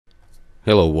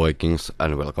Hello Vikings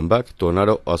and welcome back to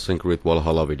another Assassin's Creed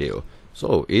Valhalla video.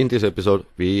 So in this episode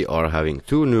we are having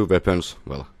two new weapons,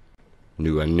 well,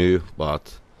 new and new,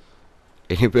 but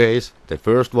anyways, the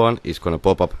first one is gonna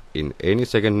pop up in any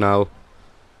second now.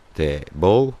 The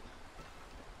bow.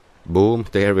 Boom,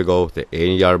 there we go, the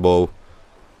Einherjar bow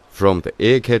from the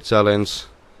Egghead challenge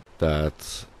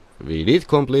that we did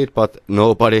complete, but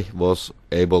nobody was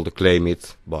able to claim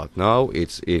it. But now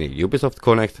it's in Ubisoft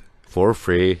Connect for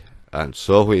free, and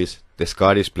so is the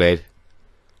Skadis blade.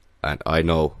 And I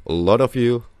know a lot of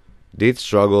you did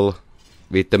struggle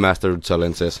with the master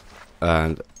challenges,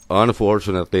 and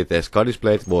unfortunately the Skadis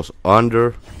blade was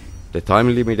under the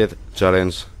time limited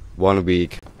challenge 1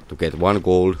 week to get 1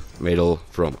 gold medal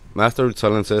from master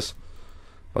challenges.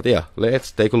 But yeah,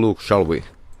 let's take a look, shall we?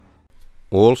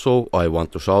 Also, I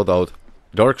want to shout out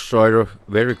Darkstrider,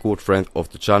 very good friend of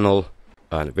the channel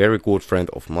and very good friend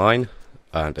of mine,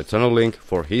 and the channel link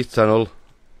for his channel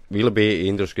will be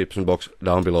in the description box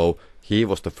down below. He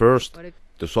was the first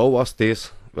to show us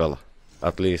this, well,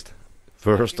 at least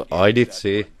first I did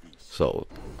see, so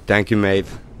thank you mate.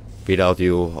 Without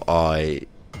you I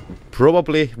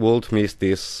probably would miss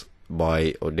this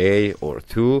by a day or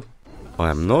two.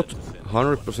 I am not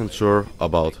 100% sure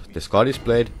about the Skadis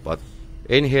blade, but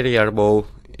Einherjar bow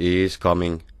is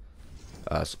coming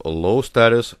as a low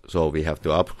status, so we have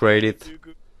to upgrade it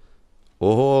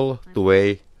all the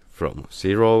way from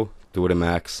 0 to the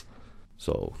max.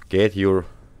 So get your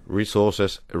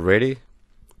resources ready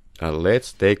and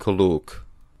let's take a look.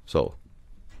 So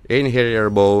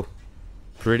Einherjar bow,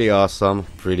 pretty awesome,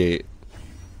 pretty,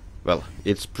 well,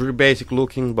 it's pretty basic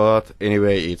looking, but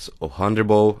anyway, it's a hunter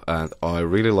bow and I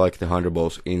really like the hunter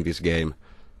bows in this game.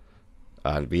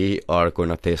 And we are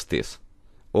gonna test this.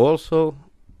 Also,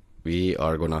 we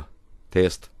are gonna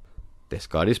test the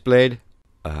Skadis blade.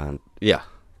 And yeah,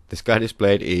 the Skadis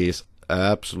blade is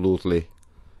absolutely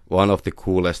one of the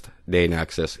coolest Dane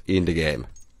axes in the game.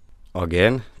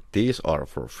 Again, these are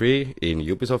for free in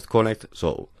Ubisoft Connect,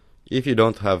 so if you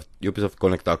don't have Ubisoft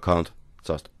Connect account,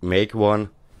 just make one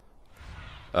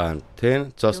and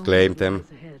then just claim them.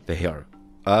 They are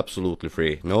absolutely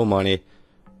free, no money,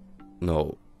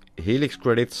 no Helix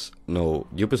credits, no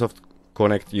Ubisoft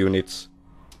Connect units,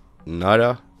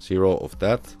 nada, 0 of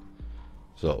that.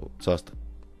 So just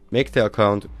make the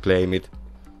account, claim it,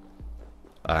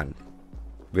 and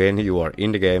when you are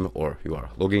in the game or you are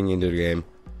logging into the game,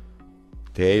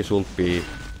 they should be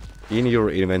in your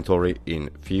inventory in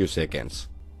few seconds.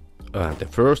 And the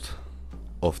first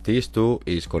of these two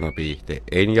is gonna be the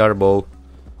Einherjar bow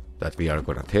that we are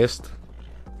gonna test,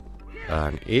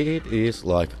 and it is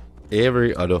like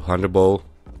every other hunter bow,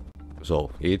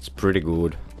 so it's pretty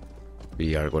good.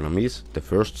 We are gonna miss the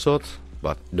first shot,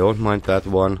 but don't mind that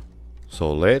one.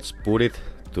 So let's put it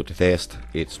to the test.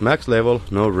 It's max level,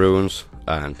 no runes,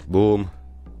 and boom,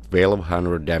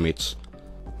 1200 damage.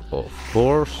 Of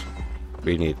course,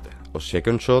 we need a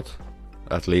second shot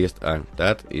at least, and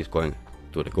that is going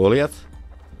to the Goliath.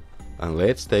 And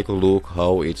let's take a look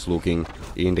how it's looking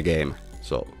in the game.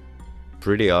 So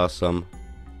pretty awesome,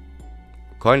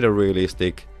 kinda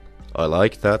realistic, I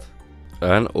like that.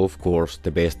 And of course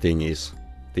the best thing is,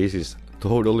 this is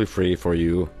totally free for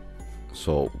you,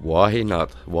 so why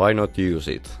not use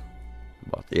it?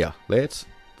 But yeah, let's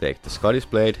take the Skadis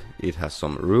blade. It has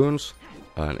some runes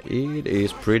and it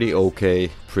is pretty okay,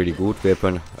 pretty good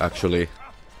weapon actually.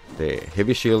 The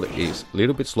heavy shield is a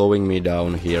little bit slowing me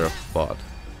down here, but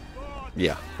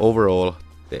yeah, overall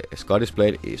the Skadis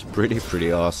blade is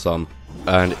pretty awesome,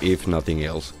 and if nothing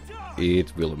else,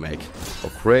 it will make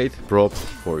a great prop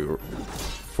for your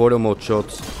photo mode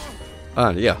shots.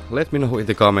 And yeah, let me know in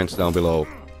the comments down below,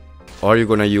 are you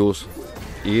gonna use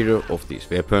either of these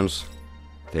weapons,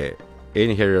 the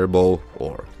Einherjar bow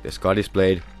or the Skadis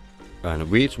blade, and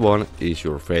which one is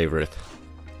your favorite?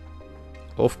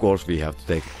 Of course we have to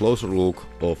take a closer look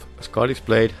of Skadis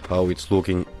blade, how it's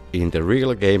looking in the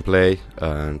real gameplay,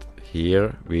 and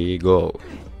here we go.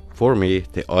 For me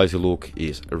the icy look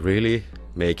is really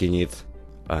making it,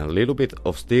 and a little bit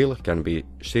of steel can be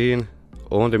seen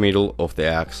on the middle of the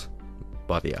axe.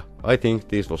 But yeah, I think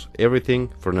this was everything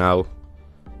for now.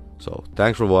 So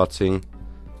thanks for watching.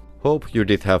 Hope you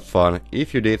did have fun.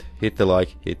 If you did, hit the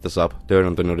like, hit the sub, turn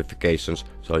on the notifications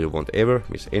so you won't ever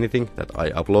miss anything that I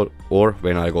upload or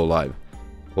when I go live.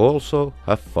 Also,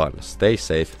 have fun, stay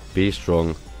safe, be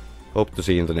strong. Hope to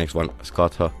see you in the next one.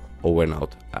 Skatha, over and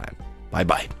out, and bye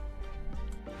bye.